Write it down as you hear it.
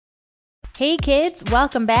Hey kids,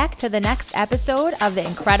 welcome back to the next episode of the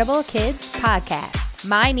Incredible Kids podcast.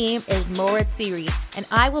 My name is Moritz Siri, and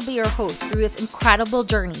I will be your host through this incredible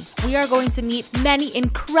journey. We are going to meet many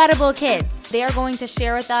incredible kids. They are going to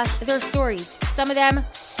share with us their stories. Some of them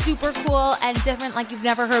super cool and different like you've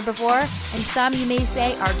never heard before, and some you may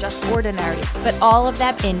say are just ordinary, but all of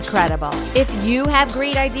them incredible. If you have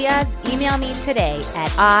great ideas, email me today at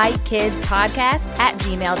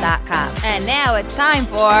ikidspodcast@gmail.com. And now it's time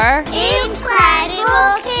for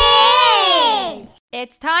Incredible Kids!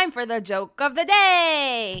 It's time for the joke of the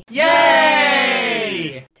day.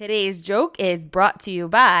 Yay! Today's joke is brought to you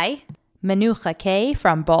by Manucha K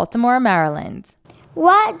from Baltimore, Maryland.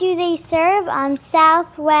 What do they serve on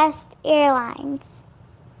Southwest Airlines?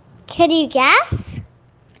 Could you guess?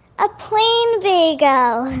 A plain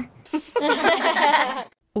bagel.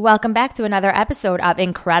 Welcome back to another episode of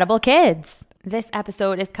Incredible Kids. This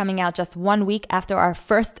episode is coming out just 1 week after our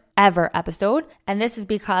first ever episode, and this is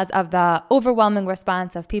because of the overwhelming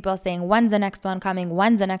response of people saying, when's the next one coming?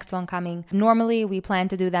 When's the next one coming? Normally, we plan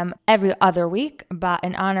to do them every other week, but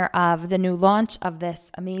in honor of the new launch of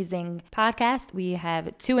this amazing podcast, we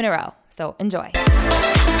have 2 in a row. So enjoy.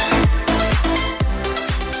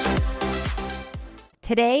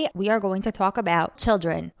 Today, we are going to talk about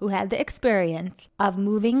children who had the experience of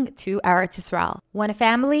moving to Eretz Yisrael. When a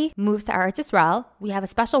family moves to Eretz Yisrael, we have a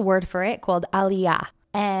special word for it called Aliyah.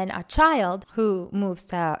 And a child who moves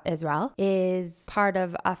to Israel is part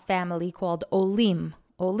of a family called Olim.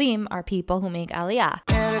 Olim are people who make Aliyah.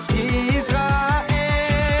 Eretz Yisrael,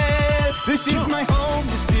 this is my home,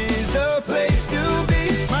 this is the place to be.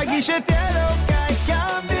 מרגיש את אלוקיי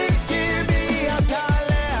כאן בקרבי, אז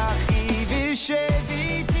תעלה אחי ושב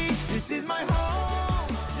איתי. This is my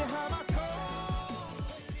home, זה המקום.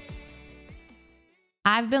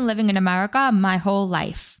 I've been living in America my whole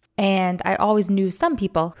life. And I always knew some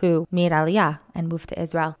people who made Aliyah and moved to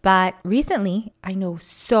Israel. But recently, I know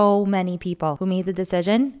so many people who made the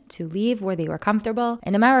decision to leave where they were comfortable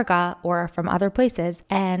in America or from other places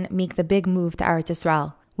and make the big move to Eretz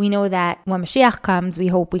Yisrael. We know that when Mashiach comes, we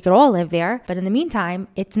hope we could all live there. But in the meantime,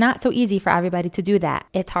 it's not so easy for everybody to do that.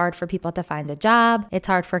 It's hard for people to find a job. It's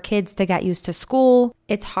hard for kids to get used to school.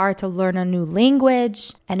 It's hard to learn a new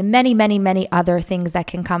language and many, many, many other things that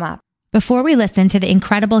can come up. Before we listen to the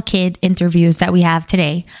incredible kid interviews that we have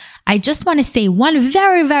today, I just want to say one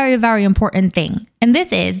very, very, very important thing. And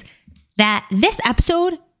this is that this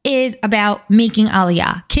episode is about making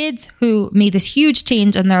Aliyah, kids who made this huge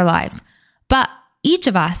change in their lives. But each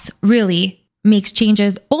of us really makes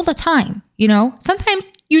changes all the time. You know,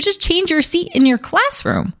 sometimes you just change your seat in your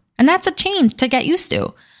classroom, and that's a change to get used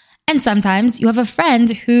to. And sometimes you have a friend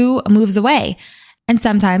who moves away. And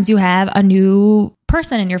sometimes you have a new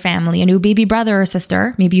person in your family, a new baby brother or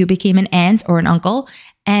sister. Maybe you became an aunt or an uncle,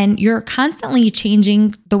 and you're constantly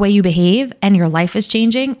changing the way you behave, and your life is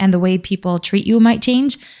changing, and the way people treat you might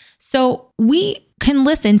change. So we can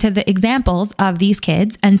listen to the examples of these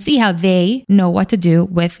kids and see how they know what to do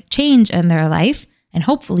with change in their life. And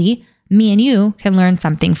hopefully me and you can learn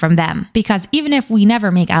something from them. Because even if we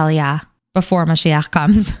never make Aliyah before Mashiach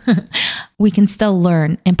comes, we can still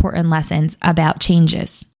learn important lessons about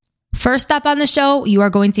changes. First up on the show, you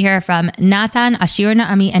are going to hear from Natan, Ashir,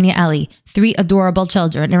 Naomi, and Yaeli, 3 adorable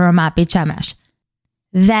children in Ramat Beit Shemesh.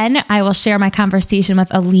 Then I will share my conversation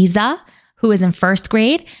with Eliza, who is in 1st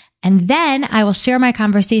grade. And then I will share my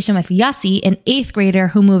conversation with Yossi, an 8th grader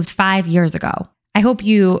who moved 5 years ago. I hope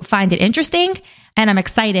you find it interesting, and I'm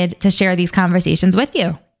excited to share these conversations with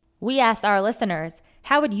you. We asked our listeners,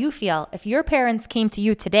 how would you feel if your parents came to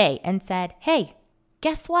you today and said, hey,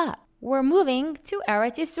 guess what? We're moving to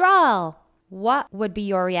Eretz Yisrael. What would be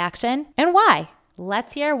your reaction and why?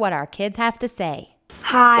 Let's hear what our kids have to say.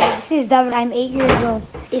 Hi, this is David. I'm 8 years old.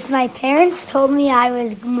 If my parents told me I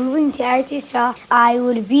was moving to Eretz Yisrael, I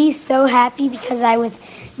would be so happy because I was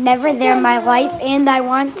never there in my life and I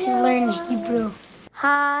want to learn Hebrew.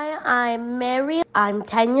 Hi, I'm Mary. I'm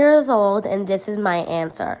 10 years old and this is my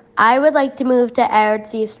answer. I would like to move to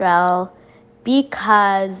Eretz Yisrael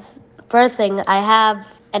because, first thing, I have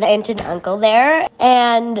an aunt and uncle there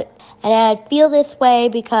and I feel this way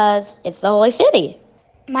because it's the holy city.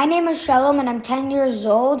 My name is Shalom and I'm 10 years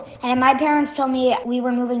old, and if my parents told me we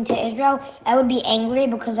were moving to Israel, I would be angry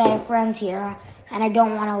because I have friends here and I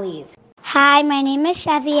don't want to leave. Hi, my name is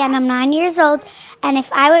Chevy and I'm 9 years old, and if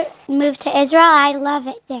I would move to Israel, I'd love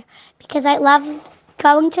it there because I love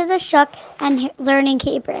going to the shuk and learning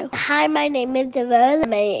Hebrew. Hi, my name is Devon.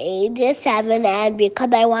 My age is 7, and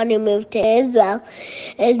because I want to move to Israel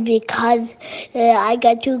is because I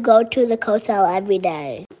get to go to the Kosel every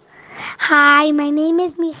day. Hi, my name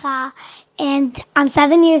is Micha, and I'm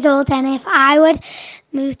 7 years old. And if I would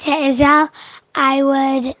move to Israel, I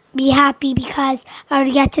would be happy because I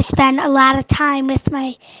would get to spend a lot of time with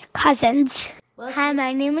my cousins. Hi,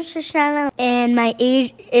 my name is Shoshana, and my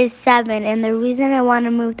age is 7. And the reason I want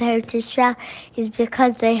to move to Israel is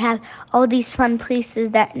because they have all these fun places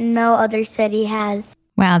that no other city has.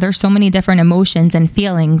 Wow, there's so many different emotions and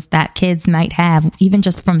feelings that kids might have, even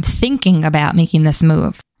just from thinking about making this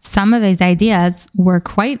move. Some of these ideas were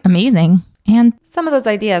quite amazing, and some of those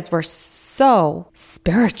ideas were so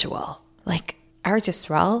spiritual. Like Eretz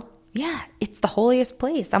Yisrael, yeah, it's the holiest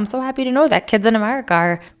place. I'm so happy to know that kids in America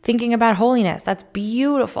are thinking about holiness. That's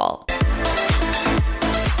beautiful.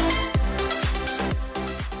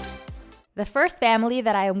 The first family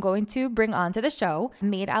that I am going to bring onto the show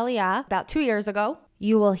made Aliyah about 2 years ago.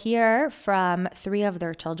 You will hear from 3 of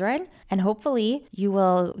their children, and hopefully you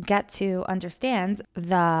will get to understand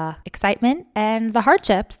the excitement and the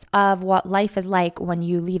hardships of what life is like when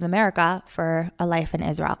you leave America for a life in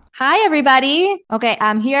Israel. Hi, everybody. Okay,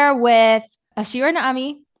 I'm here with Ashir and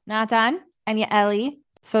Naomi, Natan, and Yaeli.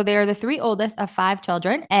 So they're the 3 oldest of 5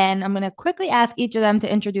 children, and I'm going to quickly ask each of them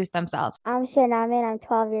to introduce themselves. I'm Shanami, and I'm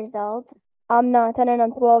 12 years old. I'm Nathan, and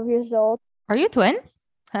I'm 12 years old. Are you twins?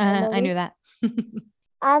 I knew that.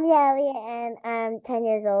 I'm Yali, and I'm 10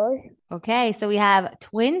 years old. Okay, so we have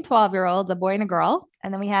twin 12-year-olds, a boy and a girl,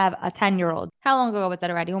 and then we have a 10-year-old. How long ago was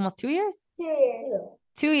that already? Almost 2 years? 2 years.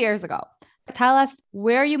 2 years ago. Tell us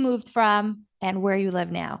where you moved from and where you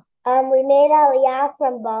live now. We made Aliyah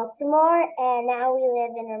from Baltimore, and now we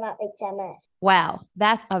live in Ramat Beit Shemesh. Wow,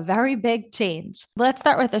 that's a very big change. Let's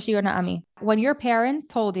start with Ashir and Naomi. When your parents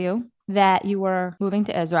told you that you were moving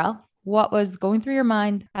to Israel, what was going through your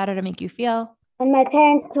mind? How did it make you feel? When my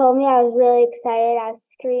parents told me, I was really excited. I was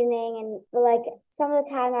screaming, and some of the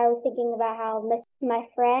time I was thinking about how I missed my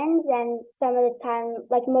friends, and some of the time,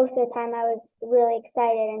 most of the time, I was really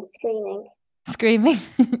excited and screaming. Screaming?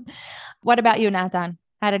 What about you, Nathan?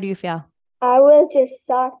 How did you feel? I was just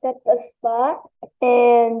shocked at the spot,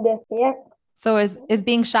 and yeah. So is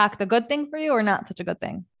being shocked a good thing for you or not such a good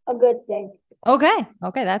thing? A good thing. Okay,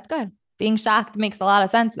 that's good. Being shocked makes a lot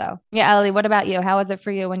of sense, though. Yeah, Ellie, what about you? How was it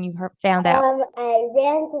for you when you found out? I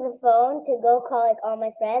ran to the phone to go call all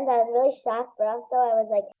my friends. I was really shocked, but also I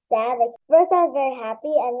was sad. First I was very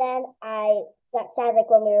happy, and then I got sad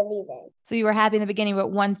when we were leaving. So you were happy in the beginning,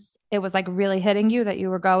 but once it was really hitting you that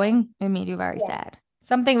you were going, it made you very sad.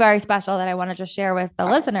 Something very special that I want to just share with the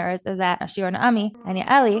listeners is that Ashir and Naomi and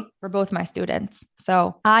Yaeli were both my students.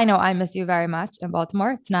 So I know I miss you very much in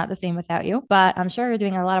Baltimore. It's not the same without you, but I'm sure you're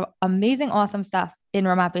doing a lot of amazing, awesome stuff in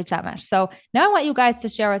Ramat Beit Shemesh. So now I want you guys to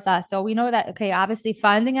share with us. So we know that, okay, obviously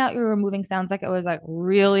finding out you were moving sounds like it was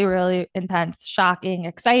really, really intense, shocking,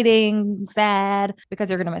 exciting, sad because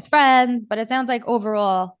you're going to miss friends, but it sounds like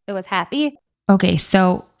overall it was happy. Okay,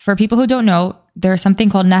 so for people who don't know, there's something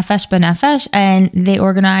called Nefesh B'Nefesh, and they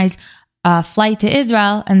organize a flight to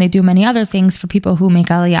Israel, and they do many other things for people who make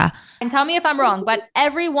Aliyah. And tell me if I'm wrong, but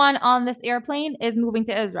everyone on this airplane is moving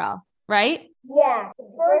to Israel, right? Yeah,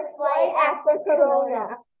 first flight after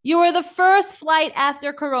Corona. You were the first flight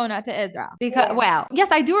after Corona to Israel. Wow.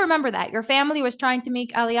 Yes, I do remember that. Your family was trying to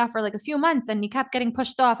make Aliyah for a few months, and you kept getting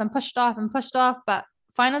pushed off, but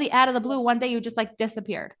finally, out of the blue, one day you just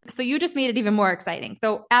disappeared. So you just made it even more exciting.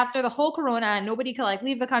 So after the whole Corona and nobody could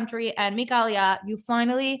leave the country and make Aliyah, you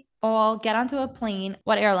finally all get onto a plane.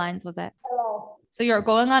 What airlines was it? Hello. So you're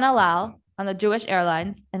going on El Al, on the Jewish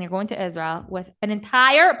airlines, and you're going to Israel with an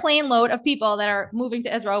entire plane load of people that are moving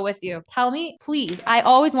to Israel with you. Tell me, please. I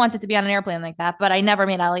always wanted to be on an airplane like that, but I never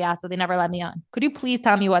made Aliyah, so they never let me on. Could you please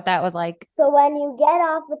tell me what that was like? So when you get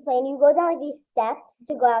off the plane, you go down these steps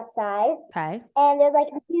to go outside. Okay. And there's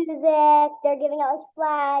music. They're giving out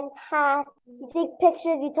flags, hats. You take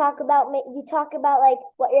pictures. You talk about what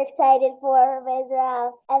you're excited for of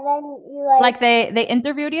Israel, and then you they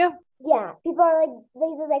interviewed you. Yeah, people are they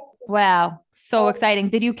just Wow, so exciting.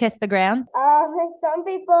 Did you kiss the ground? Some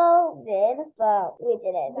people did, but we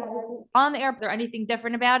didn't. On the airport, is there anything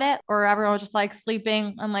different about it? Or everyone was just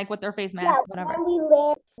sleeping and with their face mask, whatever? When we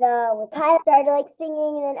landed, the pilot started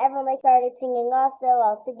singing, and then everyone started singing also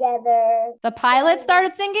all together. The pilot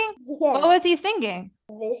started singing? Yeah. What was he singing?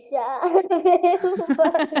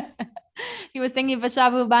 He was singing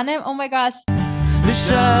Vishavu Banim? Oh my gosh.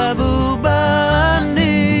 Vishavu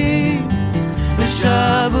Banim,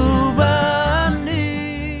 Vishavu Banim.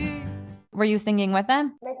 Were you singing with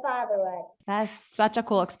them? My father was. That's such a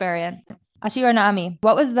cool experience. Ashir and Naomi,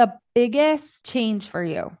 what was the biggest change for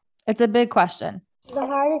you? It's a big question. The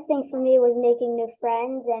hardest thing for me was making new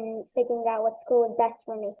friends and figuring out what school was best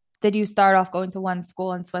for me. Did you start off going to one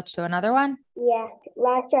school and switch to another one? Yeah,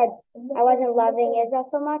 last year I wasn't loving Israel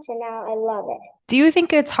so much, and now I love it. Do you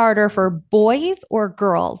think it's harder for boys or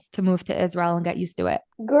girls to move to Israel and get used to it?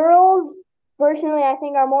 Girls, personally, I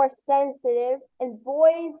think are more sensitive, and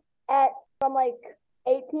boys from like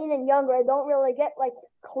 18 and younger don't really get like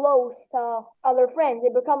close to other friends. They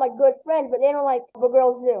become like good friends, but they don't like what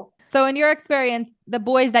girls do. So in your experience, the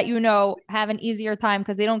boys that you know have an easier time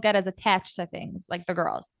because they don't get as attached to things like the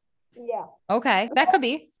girls. Yeah. Okay, that could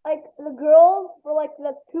be. Like the girls, for like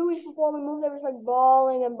the 2 weeks before we moved, they were just like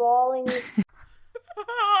bawling and bawling.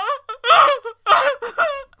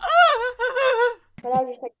 And I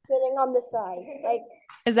was just like sitting on the side. Like,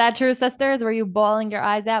 Is that true, sisters? Were you bawling your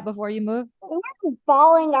eyes out before you moved? We weren't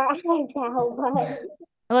bawling our eyes out, but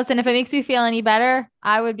Listen, if it makes you feel any better,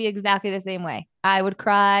 I would be exactly the same way. I would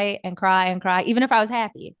cry and cry and cry. Even if I was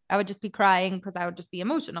happy, I would just be crying because I would just be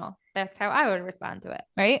emotional. That's how I would respond to it,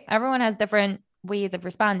 right? Everyone has different ways of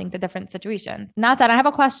responding to different situations. Nathan, I have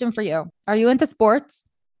a question for you. Are you into sports?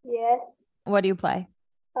 yes, What do you play?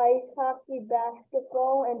 ice hockey,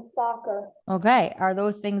 basketball, and soccer. Okay. Are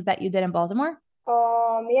those things that you did in Baltimore?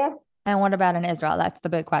 Yeah. And what about in Israel? That's the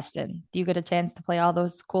big question. Do you get a chance to play all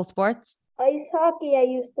those cool sports? Ice hockey, I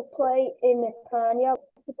used to play in Netanya.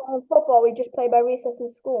 Football, we just play by recess in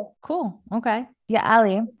school. Cool. Okay. Yeah,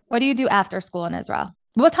 Ali, what do you do after school in Israel?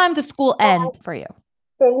 What time does school end for you?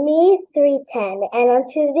 for me, 3:10, and on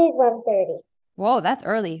Tuesdays, 1:30. Whoa, that's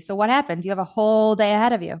early. So what happens? You have a whole day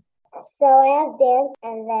ahead of you. So I have dance,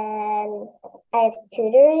 and then I have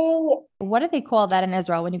tutoring. What do they call that in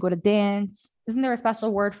Israel when you go to dance? Isn't there a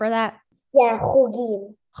special word for that? Yeah,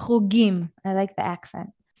 chugim. Chugim. I like the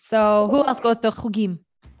accent. So who else goes to chugim?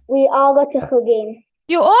 We all go to chugim.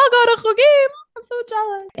 You all go to chugim. I'm so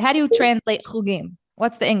jealous. How do you translate chugim?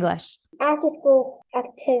 What's the English? After school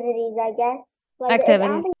activities, I guess. Like,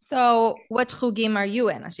 Activities. So which chugim are you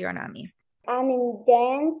in, Ashira Nami? I'm in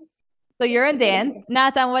dance. So you're in dance.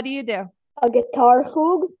 Nathan, what do you do? A guitar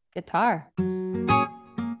chug, Guitar.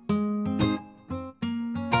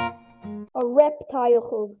 a reptile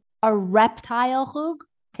chug. A reptile chug?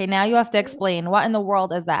 Okay, now you have to explain. What in the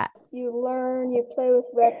world is that? You learn, you play with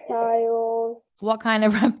reptiles, What kind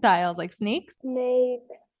of reptiles? Like snakes?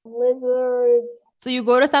 snakes, lizards. So you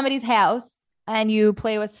go to somebody's house and you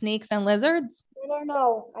play with snakes and lizards?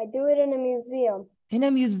 No, I do it in a museum. In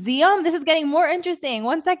a museum? This is getting more interesting.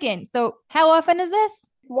 1 second. So how often is this?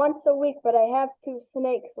 Once a week, but I have 2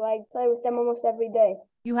 snakes, so I play with them almost every day.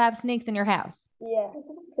 You have snakes in your house. Yeah,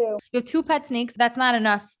 2. You have 2 pet snakes. That's not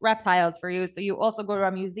enough reptiles for you. So you also go to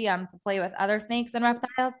a museum to play with other snakes and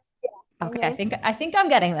reptiles? Okay, I think I'm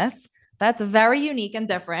getting this. That's very unique and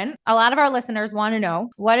different. A lot of our listeners want to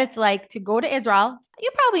know what it's like to go to Israel.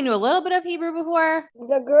 You probably knew a little bit of Hebrew before.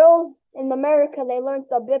 The girls in America, they learned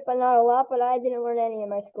a bit, but not a lot, but I didn't learn any in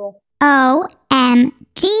my school.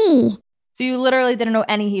 OMG. So you literally didn't know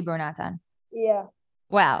any Hebrew, Nathan. Yeah.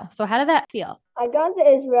 Wow. So how did that feel? I got to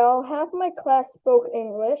Israel, half my class spoke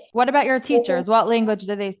English, What about your teachers? What language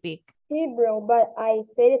do they speak? Hebrew, but I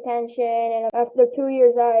paid attention, and after 2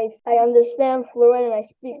 years, I understand fluent and I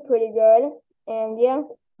speak pretty good. And yeah.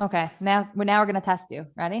 Okay, now we're gonna test you.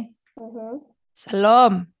 Ready? Mm-hmm.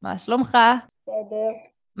 שלום, מה שלומך? בסדר.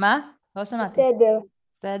 מה? לא שמעתי. בסדר.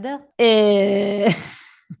 בסדר?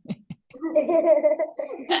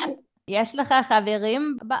 יש לך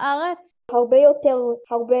חברים בארץ?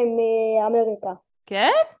 הרבה מאמריקה.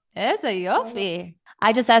 כן? איזה יופי.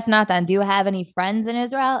 I just asked Nathan, do you have any friends in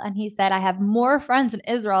Israel? And he said, I have more friends in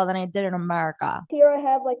Israel than I did in America. Here I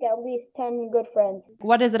have like at least 10 good friends.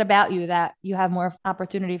 What is it about you that you have more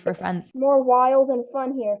opportunity for friends? More wild and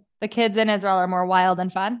fun here. The kids in Israel are more wild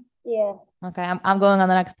and fun? Yeah. Okay, I'm going on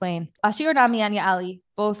the next plane. Ashir Nami and Ali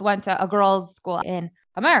both went to a girls' school in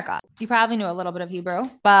America. You probably knew a little bit of Hebrew,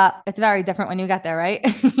 but it's very different when you get there, right?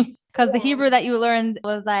 Because the Hebrew that you learned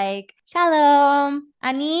was like, Shalom,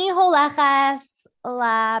 ani holachas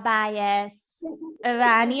labayes,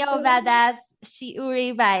 vani ovadas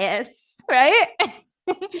shiuri bayes, right?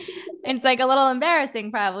 It's like a little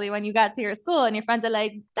embarrassing probably when you got to your school and your friends are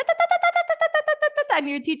like, and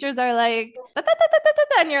your teachers are like,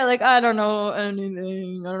 and you're like, I don't know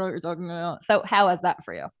anything. I don't know what you're talking about. So how was that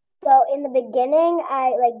for you? So in the beginning,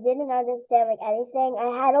 I didn't understand anything. I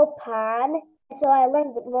had a pan, so I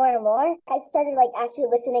learned more and more. I started actually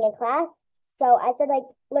listening in class. So I started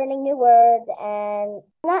learning new words, and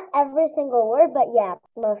not every single word, but yeah,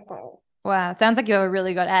 most times. Wow, it sounds like you have a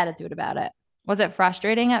really good attitude about it. Was it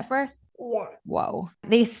frustrating at first? Yeah. Whoa.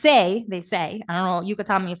 They say, I don't know, you could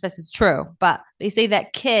tell me if this is true, but they say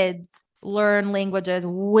that kids learn languages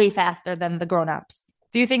way faster than the grown-ups.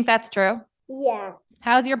 Do you think that's true? Yeah.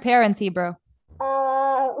 How's your parents' Hebrew?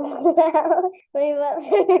 Well, my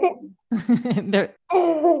mother, They're-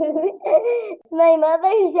 my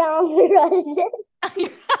mother sounds Russian.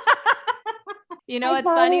 You know, it's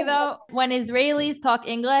funny though, when Israelis talk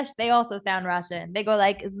English, they also sound Russian. They go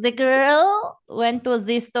like, the girl went to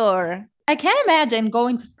the store. I can't imagine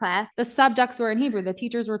going to class. The subjects were in Hebrew. The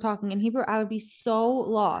teachers were talking in Hebrew. I would be so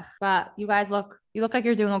lost. But you guys you look like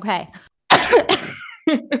you're doing okay.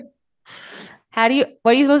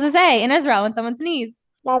 What are you supposed to say in Israel when someone sneezes?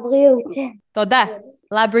 Labriut. Toda.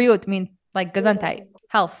 Labriut means like gesundheit,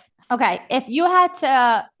 health. Okay, if you had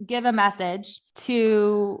to give a message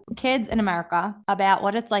to kids in America about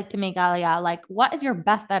what it's like to make Aliyah, like what is your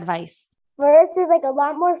best advice? First, there's like a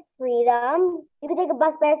lot more freedom. You can take a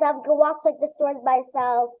bus by yourself. You can walk to like the stores by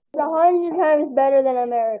yourself. It's 100 times better than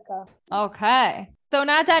America. Okay. So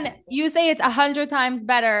Nathan, you say it's 100 times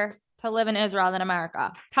better to live in Israel than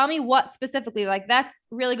America. Tell me what specifically, like that's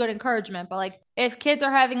really good encouragement. But like if kids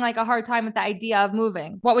are having like a hard time with the idea of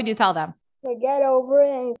moving, what would you tell them? So get over it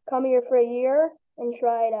and come here for a year and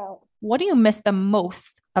try it out. What do you miss the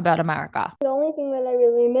most about America? The only thing that I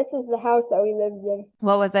really miss is the house that we lived in.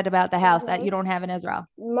 What was it about the house that you don't have in Israel?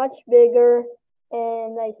 Much bigger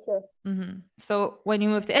and nicer. Mm-hmm. So when you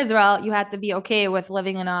moved to Israel, you had to be okay with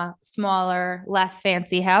living in a smaller, less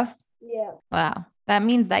fancy house? Yeah. Wow. That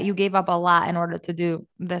means that you gave up a lot in order to do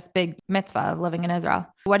this big mitzvah of living in Israel.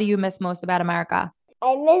 What do you miss most about America?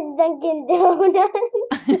 I miss Dunkin' Donuts.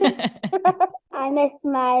 I miss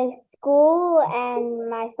my school and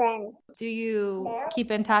my friends. Do you keep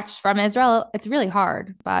in touch from Israel? It's really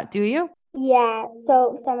hard, but do you? Yeah,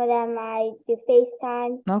 so some of them I do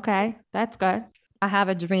FaceTime. Okay, that's good. I have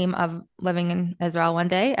a dream of living in Israel one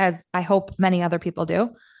day, as I hope many other people do.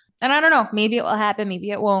 And I don't know, maybe it will happen,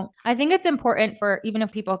 maybe it won't. I think it's important for even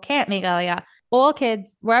if people can't make Aliyah, all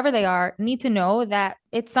kids, wherever they are, need to know that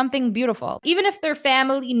it's something beautiful. Even if their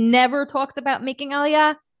family never talks about making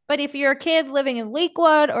Aliyah, but if you're a kid living in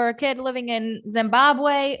Lakewood or a kid living in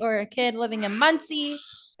Zimbabwe or a kid living in Muncie,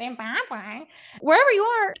 wherever you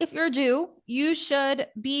are, if you're a Jew, you should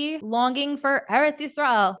be longing for Eretz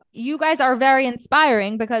Yisrael. You guys are very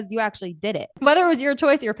inspiring because you actually did it. Whether it was your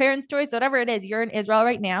choice, your parents' choice, whatever it is, you're in Israel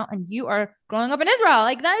right now and you are growing up in Israel.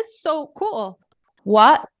 Like that is so cool.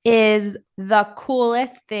 What is the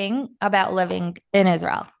coolest thing about living in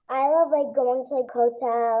Israel? I love like going to like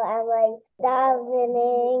hotel and like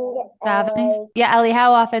davening. Davening? Yeah, Ellie,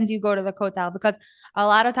 how often do you go to the kotel? Because a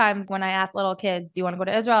lot of times when I ask little kids, do you want to go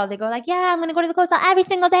to Israel? They go like, yeah, I'm going to go to the kotel every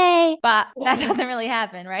single day. But that doesn't really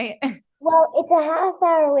happen, right? Well, it's a half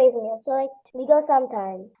hour away from here. So like we go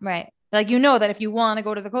sometimes. Right. Like, you know that if you want to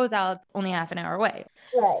go to the kotel, it's only half an hour away.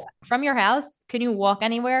 Right. From your house, can you walk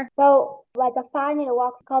anywhere? So like a 5-minute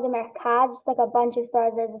walk called the Merkaz, just like a bunch of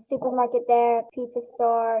stores. There's a supermarket there, pizza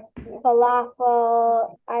store,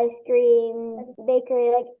 falafel, ice cream,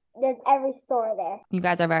 bakery. Like there's every store there. You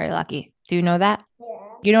guys are very lucky. Do you know that? Yeah.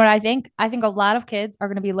 You know what I think? I think a lot of kids are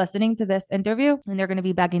going to be listening to this interview and they're going to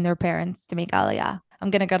be begging their parents to make Aliyah. I'm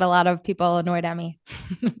going to get a lot of people annoyed at me.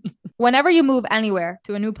 Whenever you move anywhere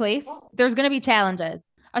to a new place, there's going to be challenges.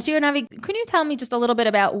 Ashir and Navi, can you tell me just a little bit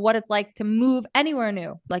about what it's like to move anywhere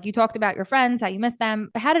new? Like you talked about your friends, how you miss them.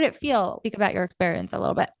 How did it feel? Speak about your experience a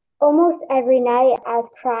little bit. Almost every night I was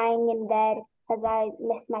crying in bed because I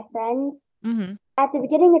miss my friends. Mm-hmm. At the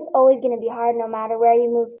beginning, it's always going to be hard no matter where you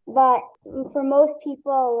move. But for most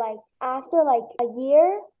people, like after like a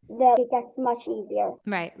year, it gets much easier.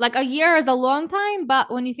 Right. Like a year is a long time,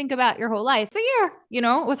 but when you think about your whole life, it's a year. You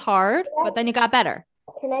know, it was hard, but then you got better.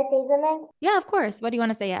 Can I say something? Yeah, of course. What do you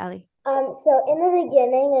want to say, Ali? So in the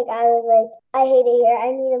beginning, like I was like, I hate it here.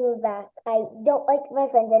 I need to move back. I don't like my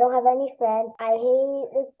friends. I don't have any friends. I hate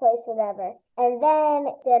this place, whatever. And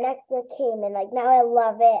then the next year came and like now I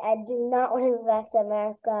love it. I do not want to move back to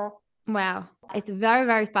America. Wow. It's very,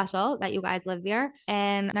 very special that you guys live there.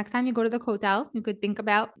 And next time you go to the hotel, you could think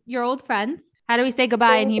about your old friends. How do we say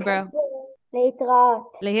goodbye in Hebrew? Lehitraot.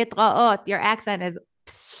 Lehitraot. Your accent is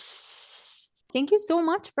psh. Thank you so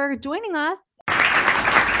much for joining us.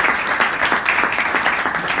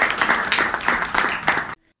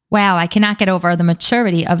 Wow, I cannot get over the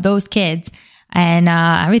maturity of those kids and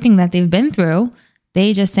everything that they've been through.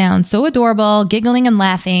 They just sound so adorable, giggling and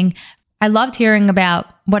laughing. I loved hearing about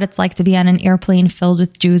what it's like to be on an airplane filled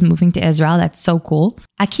with Jews moving to Israel. That's so cool.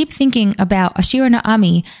 I keep thinking about Ashir and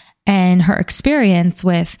Naomi and her experience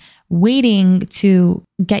with waiting to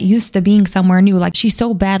get used to being somewhere new. Like she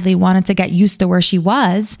so badly wanted to get used to where she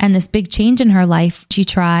was and this big change in her life. She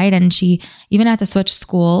tried and she even had to switch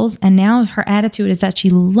schools. And now her attitude is that she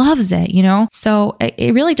loves it, So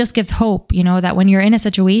it really just gives hope, that when you're in a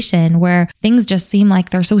situation where things just seem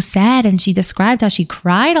like they're so sad, and she described how she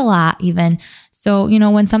cried a lot even. So,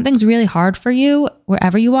 when something's really hard for you,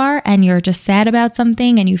 wherever you are, and you're just sad about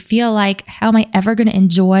something and you feel like, how am I ever going to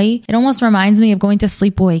enjoy? It almost reminds me of going to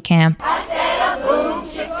sleepaway camp. I said a boom,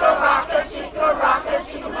 chicka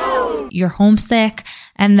rocka, boom. You're homesick,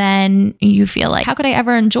 and then you feel like, how could I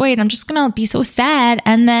ever enjoy it? I'm just going to be so sad.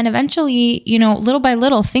 And then eventually, little by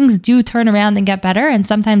little, things do turn around and get better. And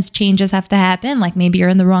sometimes changes have to happen. Like maybe you're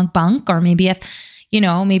in the wrong bunk, or maybe if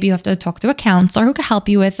maybe you have to talk to a counselor who could help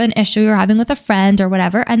you with an issue you're having with a friend or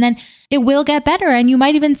whatever. And then it will get better. And you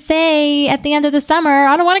might even say at the end of the summer,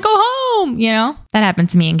 I don't want to go home. That happened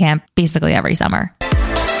to me in camp basically every summer.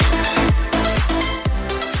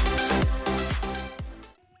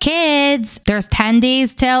 Kids, there's 10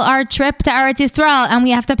 days till our trip to Eretz Yisrael, and we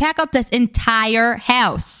have to pack up this entire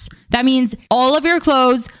house. That means all of your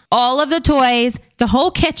clothes, all of the toys, the whole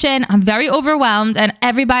kitchen. I'm very overwhelmed, and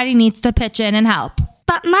everybody needs to pitch in and help.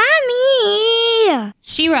 But Mommy!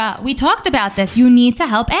 Shira, we talked about this. You need to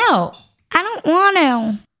help out. I don't want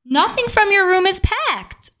to. Nothing from your room is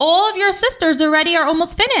packed. All of your sisters already are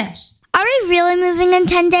almost finished. Are we really moving in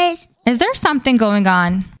 10 days? Is there something going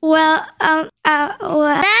on? Well, Mom,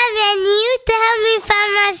 you tell me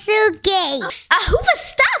from my suitcase. Hoover,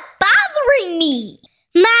 stop bothering me.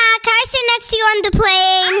 Ma, can I sit next to you on the plane?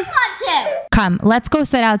 I want to. Come, let's go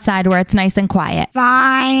sit outside where it's nice and quiet.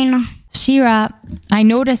 Fine. Shira, I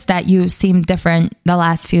noticed that you seemed different the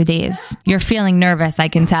last few days. You're feeling nervous, I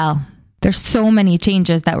can tell. There's so many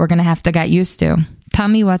changes that we're going to have to get used to. Tell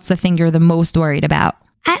me what's the thing you're the most worried about.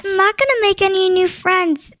 I'm not going to make any new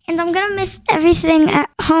friends, and I'm going to miss everything at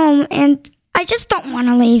home, and I just don't want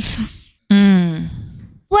to leave.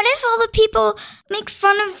 What if all the people make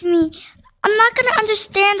fun of me? I'm not going to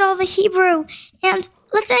understand all the Hebrew, and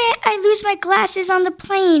let's say I lose my glasses on the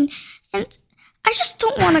plane, and I just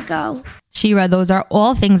don't want to go. Shira, those are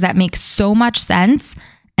all things that make so much sense,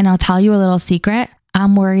 and I'll tell you a little secret.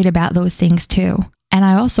 I'm worried about those things too, and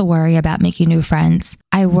I also worry about making new friends.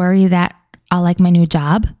 I worry that I'll like my new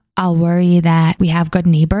job. I'll worry that we have good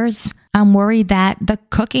neighbors. I'm worried that the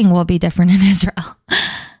cooking will be different in Israel.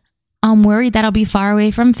 I'm worried that I'll be far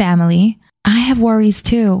away from family. I have worries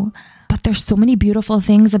too, but there's so many beautiful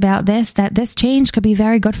things about this, that this change could be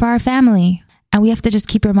very good for our family. And we have to just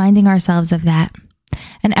keep reminding ourselves of that.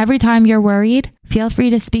 And every time you're worried, feel free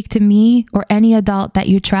to speak to me or any adult that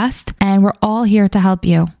you trust, and we're all here to help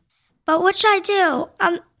you. But what should I do?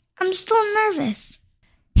 I'm still nervous.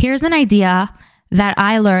 Here's an idea that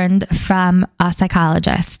I learned from a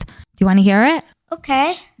psychologist. Do you want to hear it?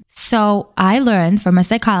 Okay. So I learned from a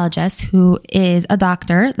psychologist who is a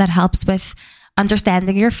doctor that helps with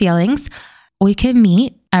understanding your feelings. We can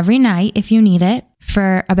meet every night if you need it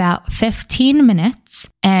for about 15 minutes,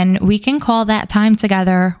 and we can call that time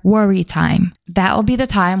together worry time. That will be the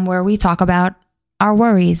time where we talk about our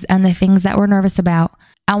worries and the things that we're nervous about.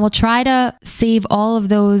 And we'll try to save all of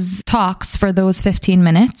those talks for those 15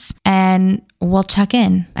 minutes, and we'll check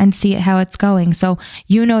in and see how it's going. So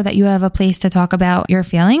you know that you have a place to talk about your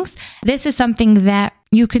feelings. This is something that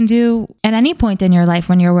you can do at any point in your life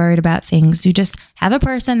when you're worried about things. You just have a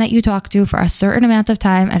person that you talk to for a certain amount of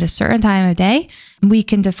time at a certain time of day. We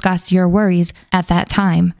can discuss your worries at that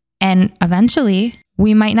time. And eventually,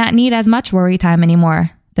 we might not need as much worry time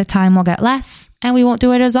anymore. The time will get less, and we won't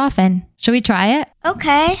do it as often. Should we try it?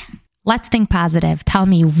 Okay. Let's think positive. Tell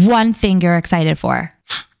me one thing you're excited for.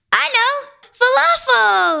 I know!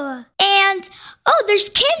 Falafel! And, there's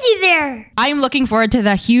candy there. I'm looking forward to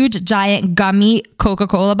the huge, giant, gummy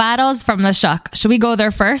Coca-Cola bottles from the Shuk. Should we go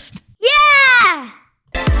there first? Yeah!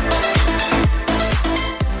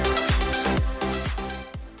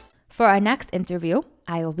 For our next interview,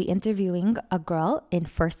 I will be interviewing a girl in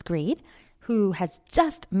first grade who has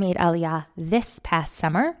just made Aliyah this past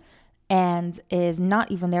summer and is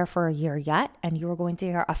not even there for a year yet. And you are going to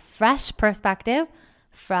hear a fresh perspective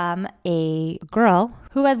from a girl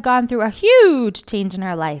who has gone through a huge change in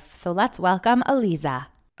her life. So let's welcome Aliza.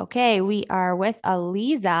 Okay, we are with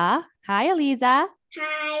Aliza. Hi, Aliza.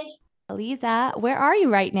 Hi, Aliza, where are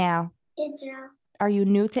you right now? Israel. Are you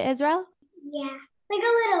new to Israel? Yeah, like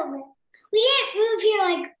a little bit. We didn't move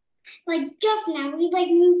here like just now. We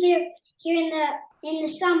moved here in the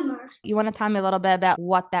summer. You want to tell me a little bit about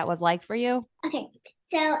what that was like for you? Okay,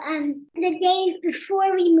 So the day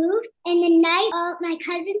before we moved, in the night, all my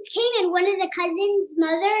cousins came, and one of the cousins'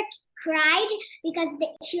 mother cried because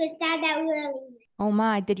she was sad that we were leaving. Oh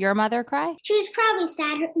my, did your mother cry? She was probably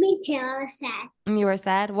sad. Me too, I was sad. And you were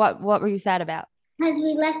sad? What were you sad about? Because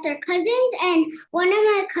we left our cousins, and one of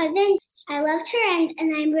my cousins, I loved her,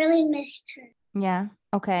 and I really missed her. Yeah.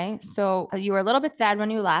 Okay. So you were a little bit sad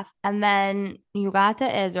when you left, and then you got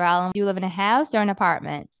to Israel. Do you live in a house or an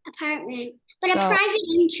apartment? Apartment, but So- a private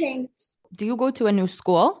entrance. Do you go to a new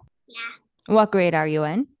school? Yeah, What grade are you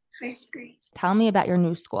in? first grade. Tell me about your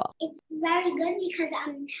new school. It's very good because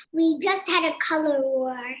we just had a color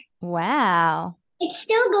war. Wow. It's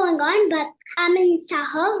still going on, but I'm in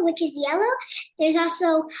Sahel, which is yellow. There's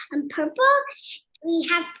also purple. We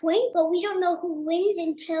have point, but we don't know who wins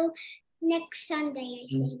until next Sunday, I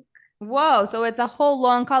think. Whoa. So it's a whole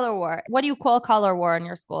long color war. What do you call color war in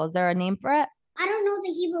your school? Is there a name for it? I don't know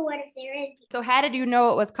the Hebrew word if there is. So how did you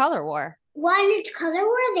know it was color war? When it's color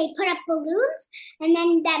war, they put up balloons, and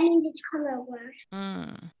then that means it's color war.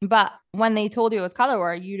 But when they told you it was color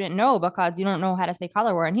war, you didn't know because you don't know how to say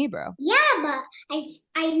color war in Hebrew. Yeah, but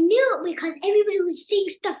I knew it because everybody was saying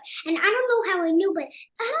stuff, and I don't know how we knew, but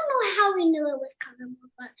I don't know how we knew it was color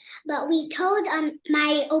war. But we told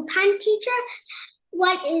my Opan teacher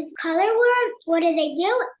what is color war, what do they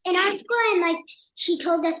do in our school, and she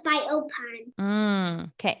told us by Opan.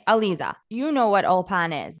 Okay, Aliza, you know what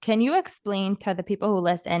Ulpan is. Can you explain to the people who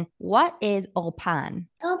listen what is Ulpan?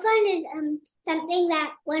 Opan is something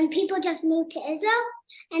that when people just move to Israel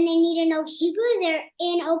and they need to know Hebrew, they're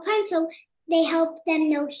in Opan, so they help them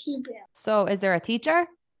know Hebrew. So is there a teacher?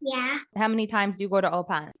 Yeah. How many times do you go to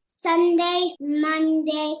Ulpan? Sunday,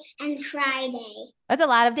 Monday, and Friday. That's a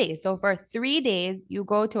lot of days. So for 3 days, you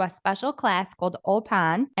go to a special class called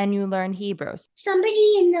Ulpan and you learn Hebrew.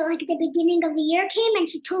 Somebody in the beginning of the year came and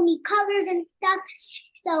she told me colors and stuff.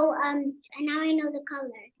 So and now I know the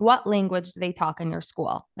colors. What language do they talk in your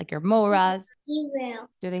school? Like your Moras? Hebrew.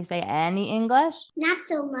 Do they say any English? Not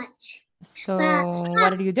so much. So what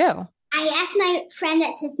did you do? I asked my friend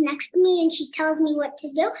that sits next to me and she tells me what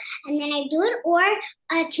to do and then I do it. Or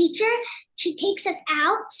a teacher, she takes us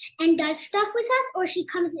out and does stuff with us, or she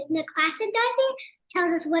comes in the class and does it,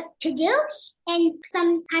 tells us what to do, and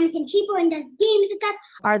sometimes in Hebrew and does games with us.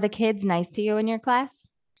 Are the kids nice to you in your class?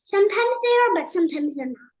 Sometimes they are, but sometimes they're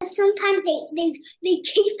not. Sometimes they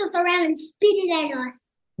chase us around and spit it at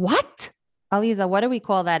us. What? Aliza, what do we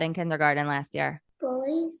call that in kindergarten last year?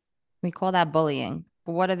 Bullies. We call that bullying.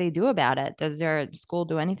 What do they do about it? Does their school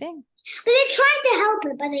do anything? But they tried to help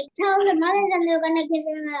it, but they tell the mothers and they're going to give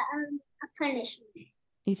them a punishment.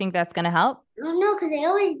 You think that's going to help? I don't know, because they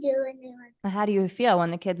always do. And How do you feel when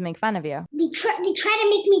the kids make fun of you? they try to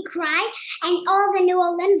make me cry, and all the New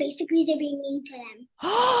Orleans, basically, they're being mean to them.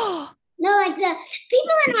 No, like the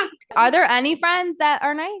people in our... Are there any friends that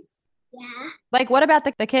are nice? Yeah. Like, what about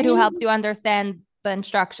the kid who helps you understand the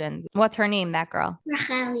instructions? What's her name, that girl?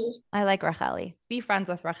 Racheli. I like Racheli. Be friends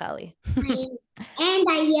with Racheli. And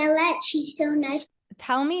Aliyah, she's so nice.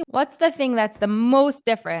 Tell me, what's the thing that's the most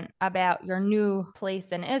different about your new place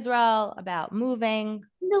in Israel, about moving?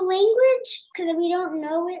 The language, because we don't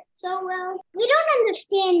know it so well. We don't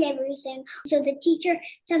understand everything. So the teacher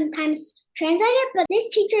sometimes translates it, but this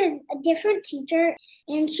teacher is a different teacher,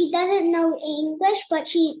 and she doesn't know English, but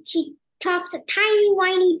she talks a tiny,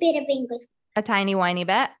 whiny bit of English. A tiny, whiny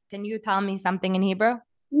bit. Can you tell me something in Hebrew?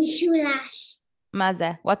 Mishulash.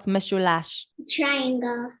 Mazeh. What's mishulash?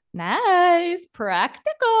 Triangle. Nice.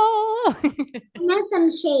 Practical. I know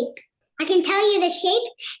some shapes. I can tell you the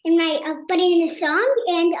shapes in my, but in the song,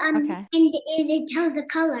 and Okay. and it tells the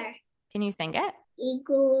color. Can you sing it? I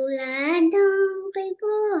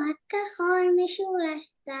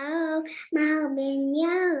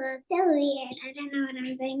don't know what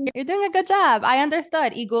I'm saying. You're doing a good job. I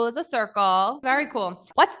understood. Igul is a circle. Very cool.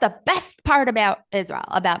 What's the best part about Israel,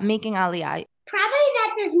 about making Aliyah? Probably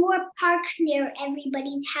that there's more parks near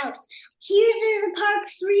everybody's house. Here's the park,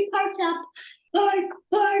 3 parks up.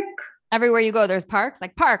 Park. Everywhere you go, there's parks.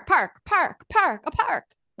 Like park, a park.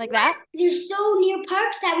 Like that? They're so near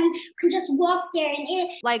parks that we can just walk there.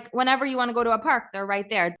 And like whenever you want to go to a park, they're right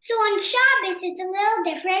there. So on Shabbos, it's a little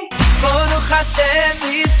different. Baruch Hashem,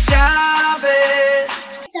 it's Shabbos.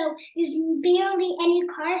 So there's barely any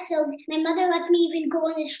cars. So my mother lets me even go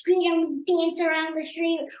on the street and dance around the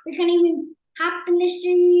street. We can't even hop in the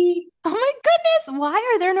street. Oh my goodness. Why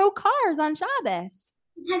are there no cars on Shabbos?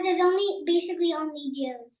 Because there's basically only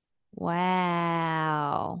Jews.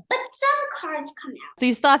 Wow. But some cards come out. So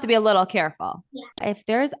you still have to be a little careful. Yeah. If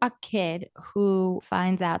there's a kid who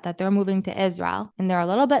finds out that they're moving to Israel and they're a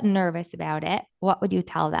little bit nervous about it, what would you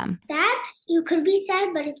tell them? Sad? You could be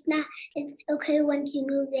sad, but it's not. It's okay once you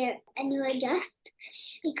move there and you adjust.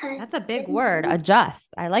 Because That's a big word,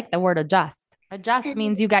 adjust. I like the word adjust. Adjust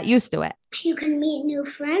means you got used to it. You can meet new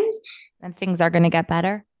friends. And things are going to get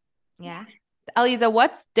better. Yeah. Aliza,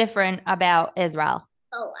 what's different about Israel?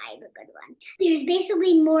 Oh, I have a good one. There's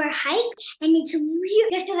basically more height, and it's real. You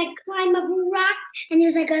have to like climb up rocks, and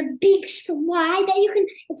there's like a big slide that you can.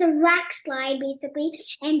 It's a rock slide basically,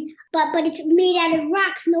 and but it's made out of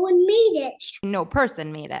rocks. No one made it. No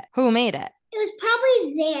person made it. Who made it? It was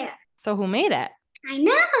probably there. So who made it? I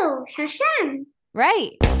know, Hashem.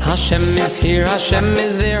 Right. Hashem is here, Hashem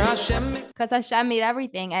is there, Hashem is... Because Hashem made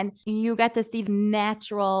everything and you get to see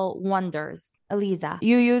natural wonders. Aliza,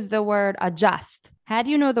 you use the word adjust. How do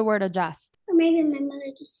you know the word adjust? Or maybe my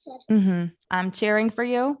mother just said it. I'm cheering for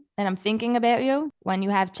you and I'm thinking about you when you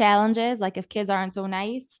have challenges, like if kids aren't so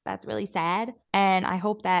nice, that's really sad. And I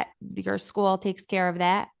hope that your school takes care of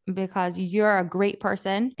that because you're a great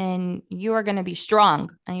person and you are going to be strong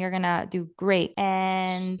and you're going to do great.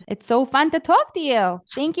 And it's so fun to talk to you.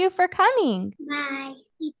 Thank you for coming. Bye.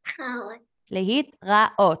 Lehit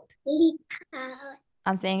raot. Litraot.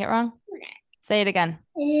 I'm saying it wrong? Say it again.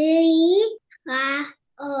 Litraot.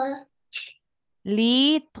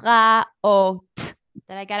 Litraot.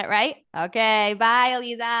 Did I get it right? Okay. Bye,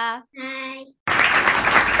 Aliza. Bye.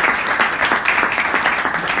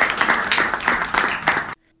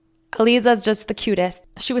 Aliza's just the cutest.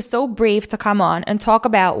 She was so brave to come on and talk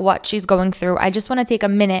about what she's going through. I just want to take a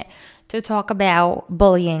minute to talk about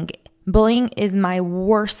bullying. Bullying is my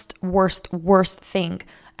worst thing.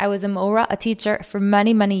 I was a Mora, a teacher for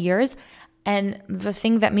many, many years. And the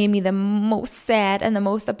thing that made me the most sad and the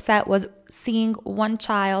most upset was seeing one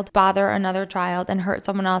child bother another child and hurt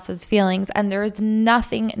someone else's feelings. And there is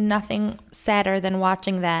nothing sadder than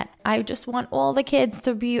watching that. I just want all the kids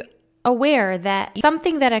to be aware that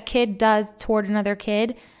something that a kid does toward another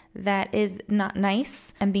kid that is not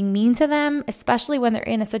nice and being mean to them, especially when they're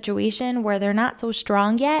in a situation where they're not so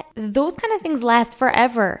strong yet, those kind of things last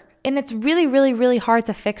forever. And it's really hard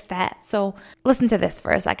to fix that. So listen to this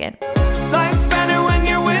for a second. Life's better when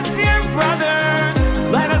you're with your brother.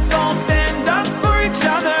 Let us all stand up for each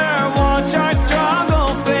other. Watch our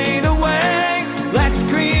struggle fade away. Let's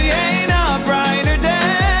create a brighter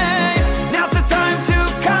day. Now's the time to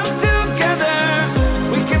come together.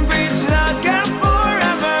 We can bridge the gap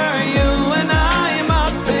forever. You and I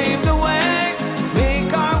must pave the way.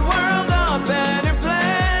 Make our world a better place.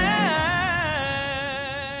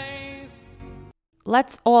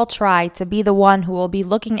 Let's all try to be the one who will be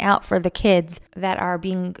looking out for the kids that are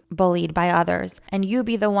being bullied by others. And you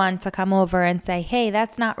be the one to come over and say, hey,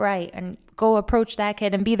 that's not right. And go approach that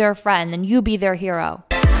kid and be their friend and you be their hero.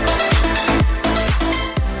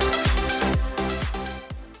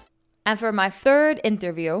 And for my third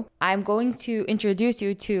interview, I'm going to introduce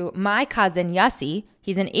you to my cousin Yossi.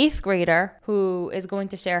 He's an 8th grader who is going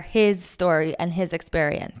to share his story and his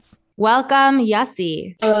experience. Welcome,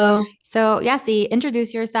 Yossi. Hello. So, Yossi,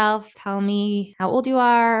 introduce yourself. Tell me how old you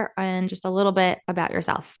are and just a little bit about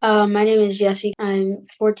yourself. My name is Yossi. I'm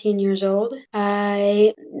 14 years old.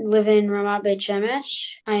 I live in Ramat Beit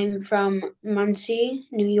Shemesh. I'm from Monsey,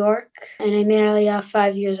 New York, and I made Aliyah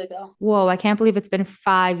 5 years ago. Whoa, I can't believe it's been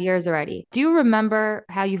 5 years already. Do you remember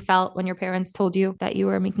how you felt when your parents told you that you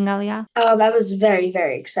were making Aliyah? I was very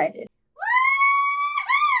excited.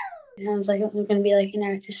 And I was like, I'm going to be like in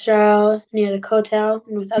Eretz Yisrael, near the Kotel,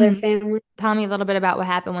 and with other family. Tell me a little bit about what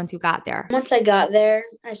happened once you got there. Once I got there,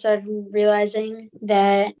 I started realizing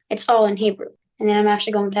that it's all in Hebrew. And then I'm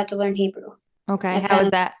actually going to have to learn Hebrew. Okay, how was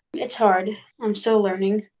that? It's hard. I'm still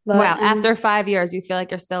learning. But wow, after 5 years, you feel like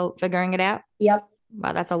you're still figuring it out? Yep.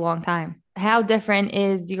 Wow, that's a long time. How different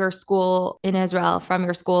is your school in Israel from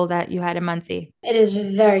your school that you had in Monsey? It is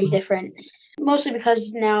very different. Mostly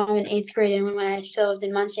because now I'm in 8th grade, and when I still lived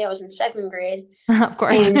in Monsey, I was in 2nd grade. Of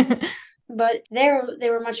course. But there, they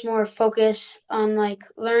were much more focused on like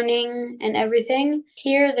learning and everything.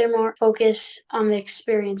 Here, they're more focused on the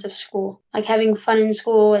experience of school, like having fun in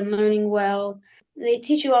school and learning well. They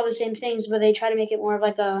teach you all the same things, but they try to make it more of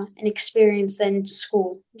like an experience than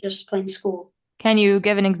school, just plain school. Can you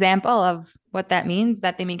give an example of what that means,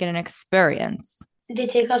 that they make it an experience? They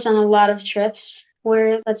take us on a lot of trips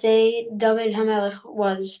where, let's say, David Hamelech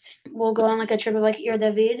we'll go on like a trip of like Ir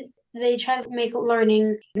David, they try to make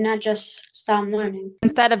learning not just stop learning.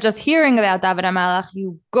 Instead of just hearing about David HaMelech,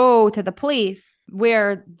 you go to the place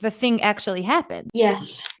where the thing actually happened.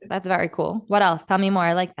 Yes. That's very cool. What else? Tell me more.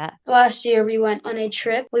 I like that. Last year, we went on a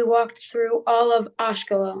trip. We walked through all of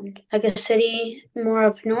Ashkelon, like a city more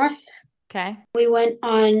up north. Okay. We went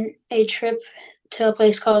on a trip to a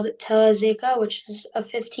place called Tel Azeka, which is a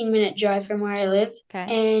 15-minute drive from where I live. Okay.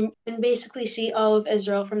 And you can basically see all of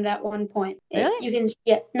Israel from that one point. Really? You can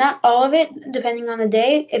see not all of it, depending on the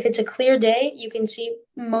day. If it's a clear day, you can see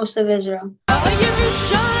most of Israel.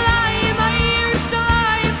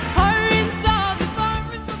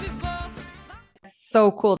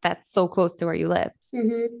 So cool. That's so close to where you live.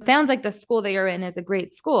 Mm-hmm. Sounds like the school that you're in is a great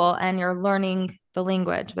school and you're learning the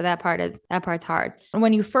language, but that part's hard.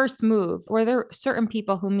 When you first moved, were there certain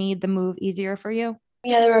people who made the move easier for you?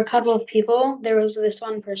 Yeah, there were a couple of people. There was this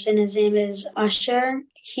one person, his name is Asher.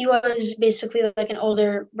 He was basically like an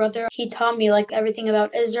older brother. He taught me like everything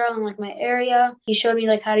about Israel and like my area. He showed me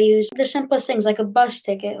like how to use the simplest things like a bus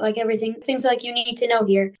ticket, like everything, things like you need to know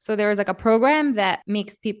here. So there was like a program that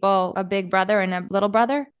makes people a big brother and a little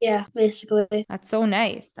brother? Yeah, basically. That's so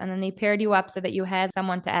nice. And then they paired you up so that you had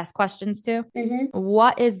someone to ask questions to. Mm-hmm.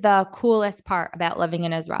 What is the coolest part about living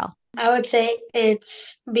in Israel? I would say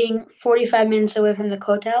it's being 45 minutes away from the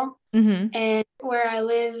Kotel. Mm-hmm. And where I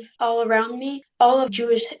live, all around me, all of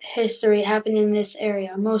Jewish history happened in this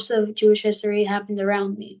area. Most of Jewish history happened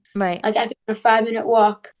around me. Right. Like I can do a 5-minute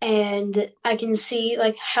walk and I can see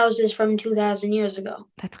like houses from 2,000 years ago.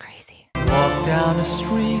 That's crazy. Walk down a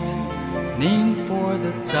street, named for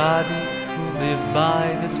the tzaddik who lived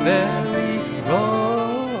by this very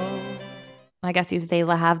road. I guess you say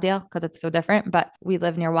lahavdil because it's so different, but we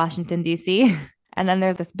live near Washington, D.C. And then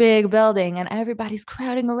there's this big building and everybody's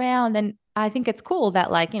crowding around. And I think it's cool that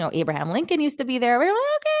Abraham Lincoln used to be there. We're like,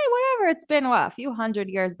 okay, whatever. It's been a few hundred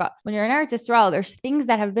years. But when you're in Eretz Yisrael, there's things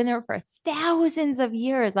that have been there for thousands of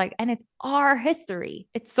years. And it's our history.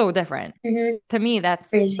 It's so different. Mm-hmm. To me, that's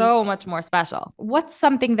Crazy. So much more special. What's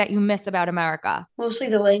something that you miss about America? Mostly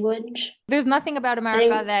the language. There's nothing about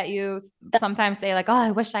America that you sometimes say like, oh,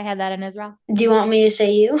 I wish I had that in Israel. Do you want me to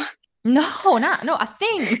say you? No, a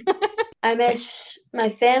thing. I miss my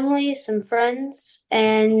family, some friends,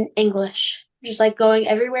 and English. Just like going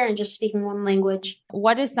everywhere and just speaking one language.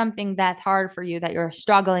 What is something that's hard for you that you're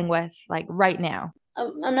struggling with like right now?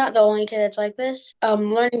 I'm not the only kid that's like this.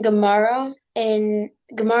 Learning Gemara, and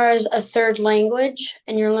Gemara is a third language,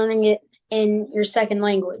 and you're learning it in your second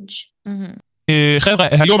language. Mm-hmm. חבר'ה,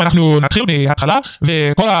 היום אנחנו נתחיל מההתחלה,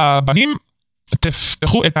 וכל הבנים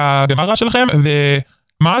תפתחו את הגמרא שלכם,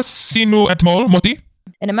 ומה עשינו אתמול, מוטי?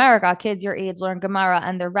 In America, kids your age learn Gemara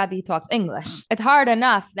and their Rebbe talks English. It's hard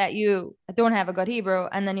enough that you don't have a good Hebrew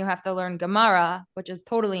and then you have to learn Gemara, which is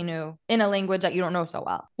totally new, in a language that you don't know so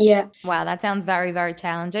well. Yeah. Wow, that sounds very, very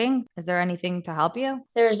challenging. Is there anything to help you?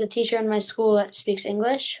 There's a teacher in my school that speaks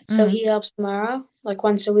English, so he helps Gemara. Like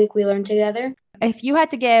once a week we learn together. If you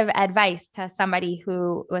had to give advice to somebody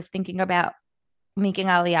who was thinking about making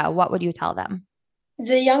Aliyah, what would you tell them?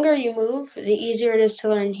 The younger you move, the easier it is to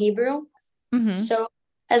learn Hebrew. Mm-hmm. So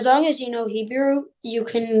as long as you know Hebrew, you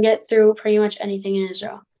can get through pretty much anything in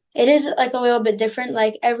Israel. It is like a little bit different.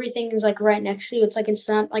 Like everything is like right next to you. It's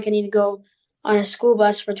not like I need to go on a school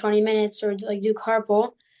bus for 20 minutes or like do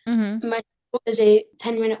carpool. Mm-hmm. My school is a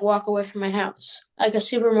 10-minute walk away from my house. Like a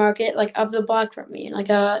supermarket, like up the block from me. Like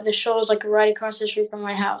the shul is like right across the street from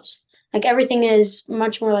my house. Like everything is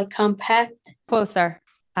much more like compact. Closer.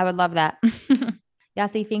 I would love that.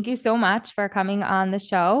 Yossi, thank you so much for coming on the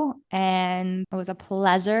show. And it was a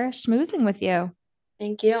pleasure schmoozing with you.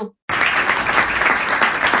 Thank you.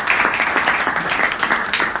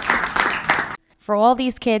 For all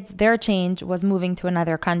these kids, their change was moving to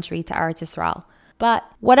another country, to Eretz Yisrael. But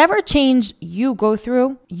whatever change you go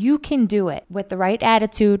through, you can do it with the right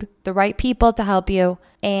attitude, the right people to help you,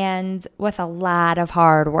 and with a lot of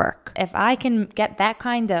hard work. If I can get that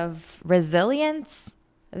kind of resilience,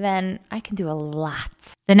 then I can do a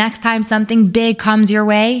lot. The next time something big comes your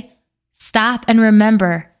way, stop and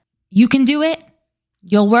remember, you can do it,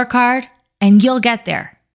 you'll work hard, and you'll get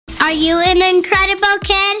there. Are you an incredible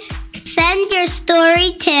kid? Send your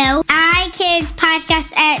story to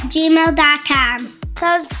ikidspodcast@gmail.com.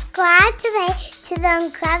 Subscribe today to the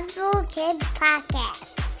Incredible Kid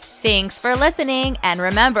Podcast. Thanks for listening, and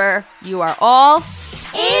remember, you are all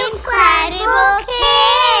Incredible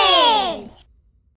kids!